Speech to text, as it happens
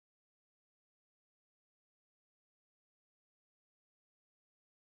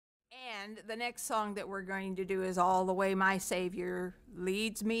And the next song that we're going to do is All the Way My Savior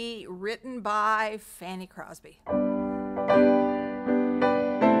Leads Me, written by Fanny Crosby.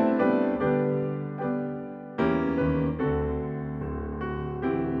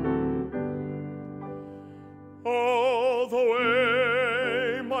 All the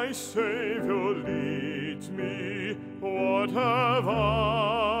way my Savior leads me, what have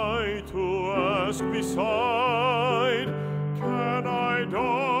I to ask beside? Can I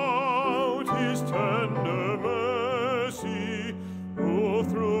doubt his tender mercy, who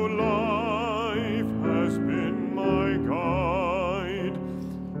through life has been my guide?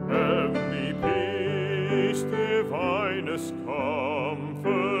 Heavenly peace, divinest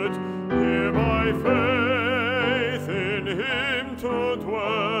comfort, hear my faith in him to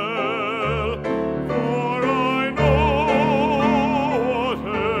dwell. For I know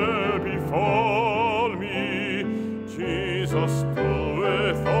whate'er befall me, Jesus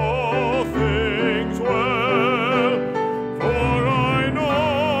doeth all things well. For I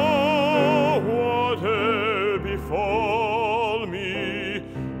know whate'er befall me,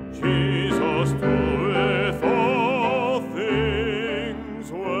 Jesus doeth all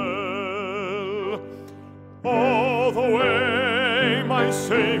things well. All the way my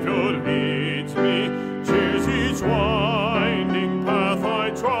Savior leads me, cheers each winding path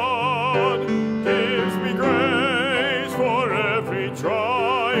I trod, gives me grace for every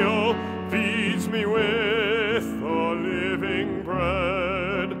trial, feeds me with the living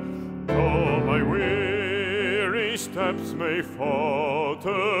bread. Though my weary steps may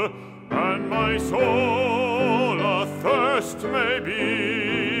falter, and my soul athirst may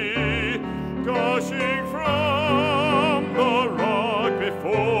be, gushing from the rock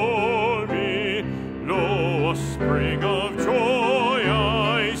before me, lo, a spring of joy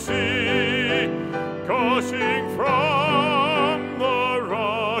I see. Gushing from the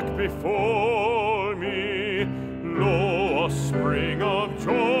rock before me, lo, a spring of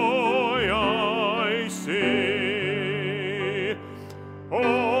joy I see.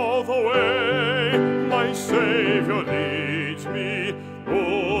 All the way my Savior leads me,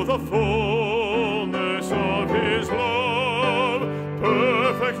 oh, the fullness of his love,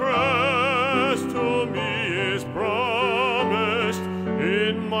 perfect rest to me is promised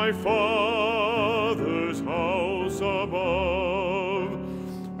in my Father's house above.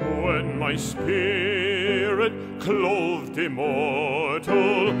 When my spirit, clothed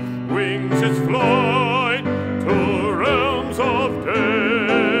immortal, wings its flight to realms of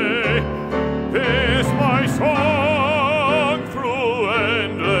day, this my song through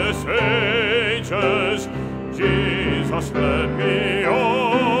endless ages, Jesus led me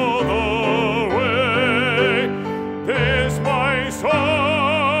all the way. This my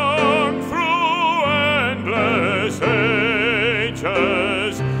song through endless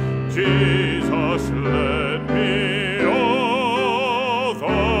ages, Jesus led me all the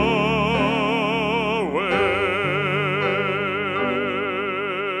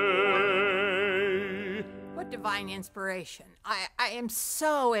way. What divine inspiration. I am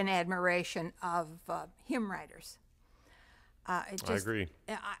so in admiration of hymn writers. I agree.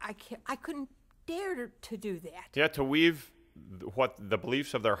 I couldn't dare to do that. Yeah, to weave what the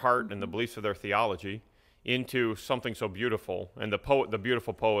beliefs of their heart and the beliefs of their theology into something so beautiful, and the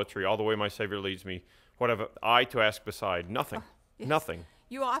beautiful poetry, all the way my Savior leads me, what have I to ask beside? Nothing. Yes. Nothing.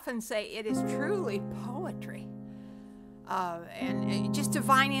 You often say it is truly poetry, and just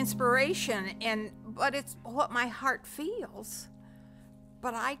divine inspiration, but it's what my heart feels.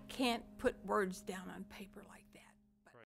 But I can't put words down on paper like